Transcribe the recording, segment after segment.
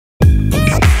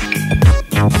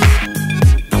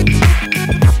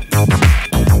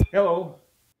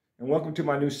and welcome to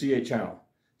my new C8 channel,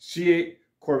 C8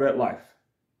 Corvette Life.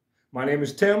 My name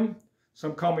is Tim.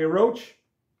 Some call me Roach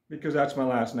because that's my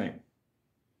last name.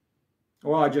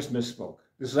 Well, I just misspoke.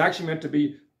 This is actually meant to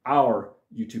be our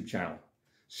YouTube channel.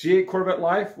 C8 Corvette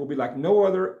Life will be like no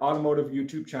other automotive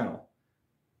YouTube channel.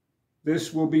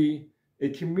 This will be a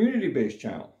community-based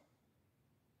channel.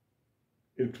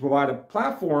 It will provide a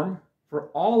platform for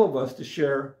all of us to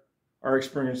share our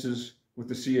experiences with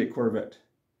the C8 Corvette.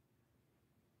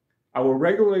 I will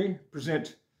regularly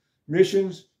present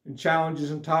missions and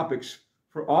challenges and topics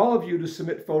for all of you to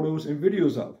submit photos and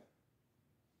videos of.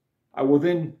 I will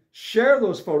then share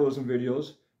those photos and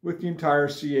videos with the entire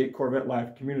C8 Corvette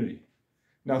Life community.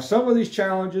 Now, some of these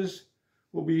challenges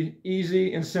will be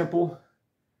easy and simple,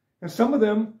 and some of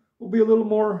them will be a little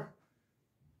more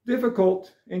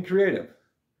difficult and creative.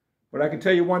 But I can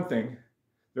tell you one thing,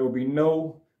 there will be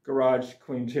no garage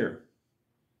queens here.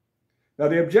 Now,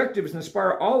 the objective is to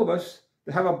inspire all of us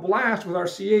to have a blast with our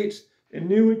C8s in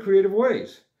new and creative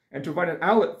ways, and to provide an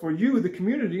outlet for you, the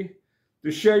community, to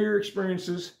share your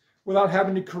experiences without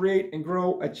having to create and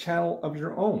grow a channel of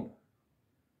your own.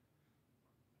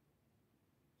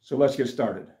 So let's get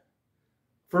started.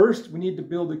 First, we need to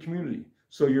build a community.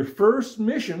 So your first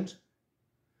missions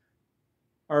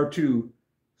are to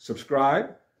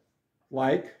subscribe,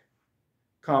 like,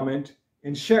 comment,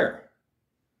 and share.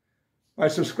 By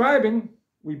subscribing,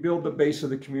 we build the base of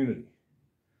the community.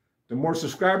 The more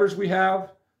subscribers we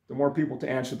have, the more people to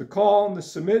answer the call and to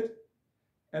submit,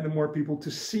 and the more people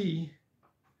to see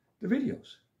the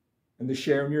videos and to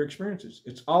share your experiences.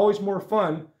 It's always more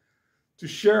fun to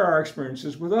share our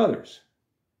experiences with others.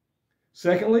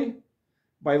 Secondly,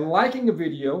 by liking a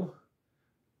video,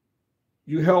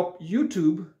 you help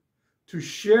YouTube to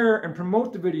share and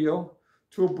promote the video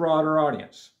to a broader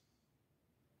audience.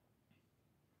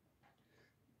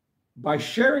 By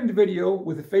sharing the video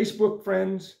with the Facebook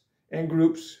friends and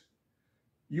groups,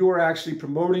 you are actually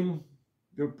promoting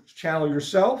the channel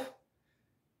yourself.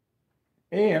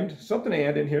 And something to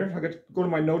add in here, I got to go to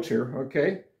my notes here,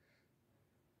 okay?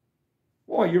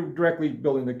 Well, you're directly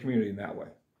building the community in that way.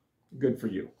 Good for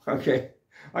you, okay?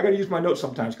 I got to use my notes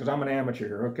sometimes because I'm an amateur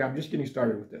here, okay? I'm just getting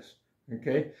started with this,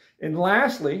 okay? And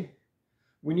lastly,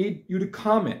 we need you to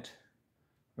comment,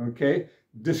 okay?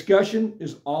 Discussion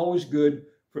is always good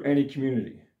for any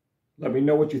community. Let me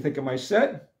know what you think of my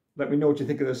set. Let me know what you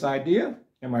think of this idea.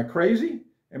 Am I crazy?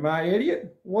 Am I an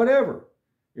idiot? Whatever.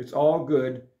 It's all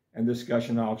good, and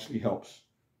discussion actually helps.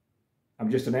 I'm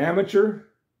just an amateur.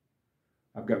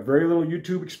 I've got very little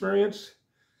YouTube experience.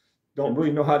 Don't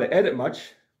really know how to edit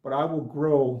much, but I will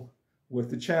grow with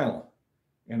the channel,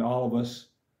 and all of us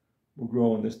will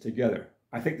grow in this together.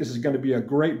 I think this is going to be a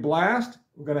great blast.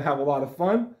 We're going to have a lot of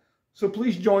fun. So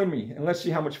please join me, and let's see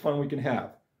how much fun we can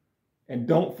have. And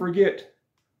don't forget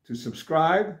to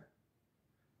subscribe,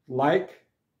 like,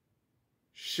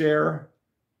 share,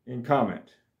 and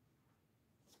comment.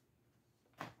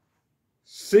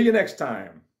 See you next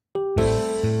time.